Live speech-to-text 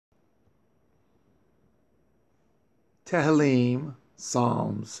Tehillim,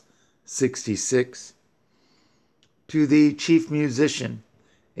 Psalms 66. To the chief musician,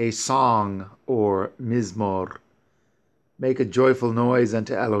 a song or mizmor. Make a joyful noise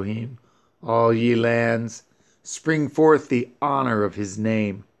unto Elohim, all ye lands. Spring forth the honor of his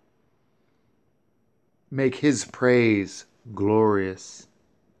name. Make his praise glorious.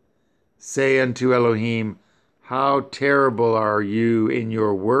 Say unto Elohim, how terrible are you in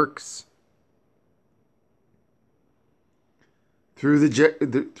your works? Through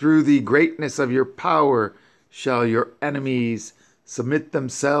the greatness of your power shall your enemies submit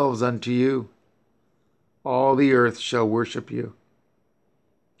themselves unto you. All the earth shall worship you,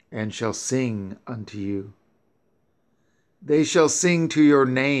 and shall sing unto you. They shall sing to your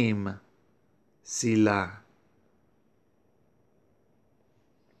name, Selah.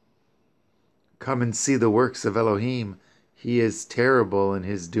 Come and see the works of Elohim. He is terrible in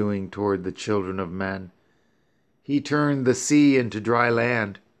his doing toward the children of men. He turned the sea into dry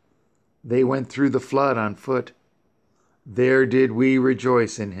land. They went through the flood on foot. There did we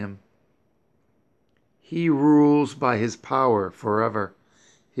rejoice in him. He rules by his power forever.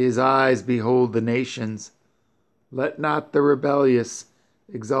 His eyes behold the nations. Let not the rebellious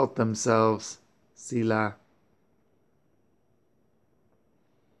exalt themselves. Selah.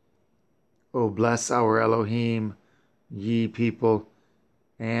 O bless our Elohim, ye people,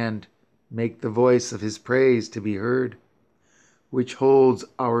 and make the voice of his praise to be heard, which holds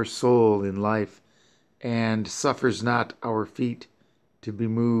our soul in life, and suffers not our feet to be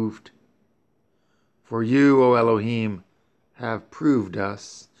moved. For you, O Elohim, have proved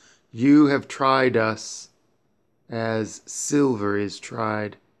us. You have tried us as silver is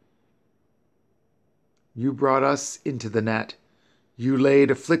tried. You brought us into the net. You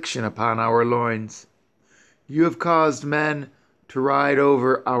laid affliction upon our loins. You have caused men to ride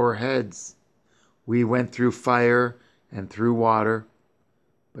over our heads. We went through fire and through water,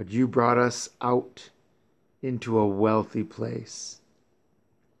 but you brought us out into a wealthy place.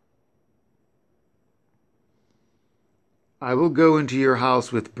 I will go into your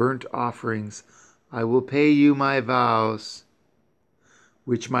house with burnt offerings. I will pay you my vows,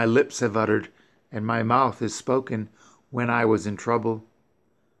 which my lips have uttered, and my mouth has spoken when I was in trouble.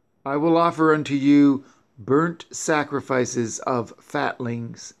 I will offer unto you burnt sacrifices of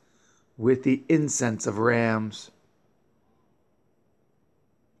fatlings with the incense of rams.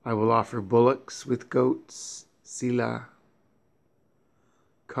 I will offer bullocks with goats, Selah.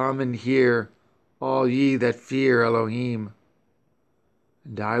 Come and hear, all ye that fear Elohim,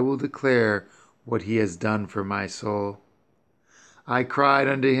 and I will declare what he has done for my soul. I cried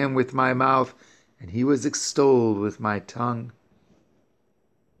unto him with my mouth, and he was extolled with my tongue.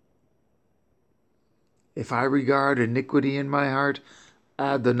 If I regard iniquity in my heart,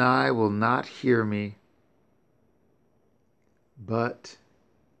 Adonai will not hear me. But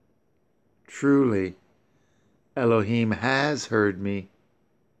truly, Elohim has heard me.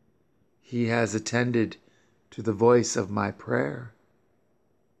 He has attended to the voice of my prayer.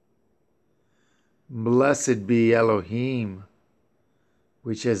 Blessed be Elohim,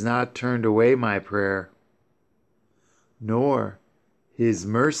 which has not turned away my prayer, nor his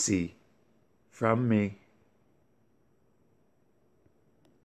mercy from me.